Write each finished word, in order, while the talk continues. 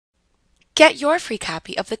Get your free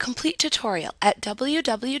copy of the complete tutorial at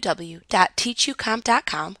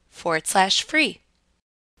www.teachucomp.com/free.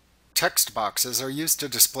 Text boxes are used to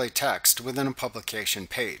display text within a publication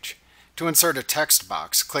page. To insert a text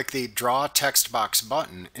box, click the Draw Text Box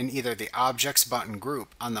button in either the Objects button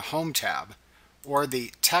group on the Home tab or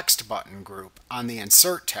the Text button group on the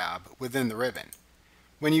Insert tab within the ribbon.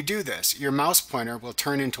 When you do this, your mouse pointer will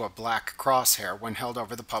turn into a black crosshair when held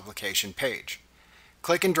over the publication page.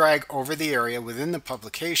 Click and drag over the area within the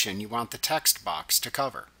publication you want the text box to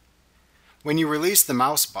cover. When you release the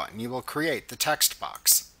mouse button, you will create the text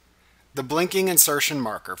box. The blinking insertion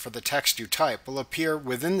marker for the text you type will appear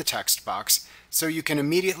within the text box so you can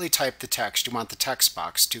immediately type the text you want the text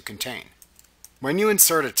box to contain. When you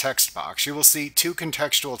insert a text box, you will see two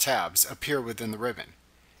contextual tabs appear within the ribbon.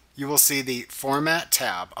 You will see the Format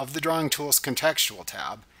tab of the Drawing Tools Contextual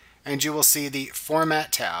tab, and you will see the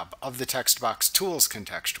Format tab of the Text Box Tools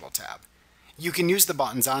Contextual tab. You can use the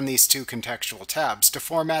buttons on these two contextual tabs to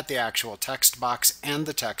format the actual text box and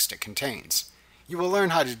the text it contains. You will learn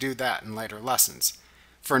how to do that in later lessons.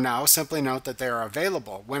 For now, simply note that they are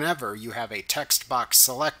available whenever you have a text box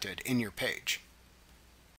selected in your page.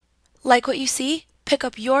 Like what you see? Pick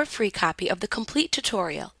up your free copy of the complete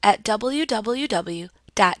tutorial at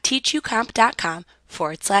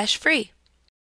www.teachucomp.com/free.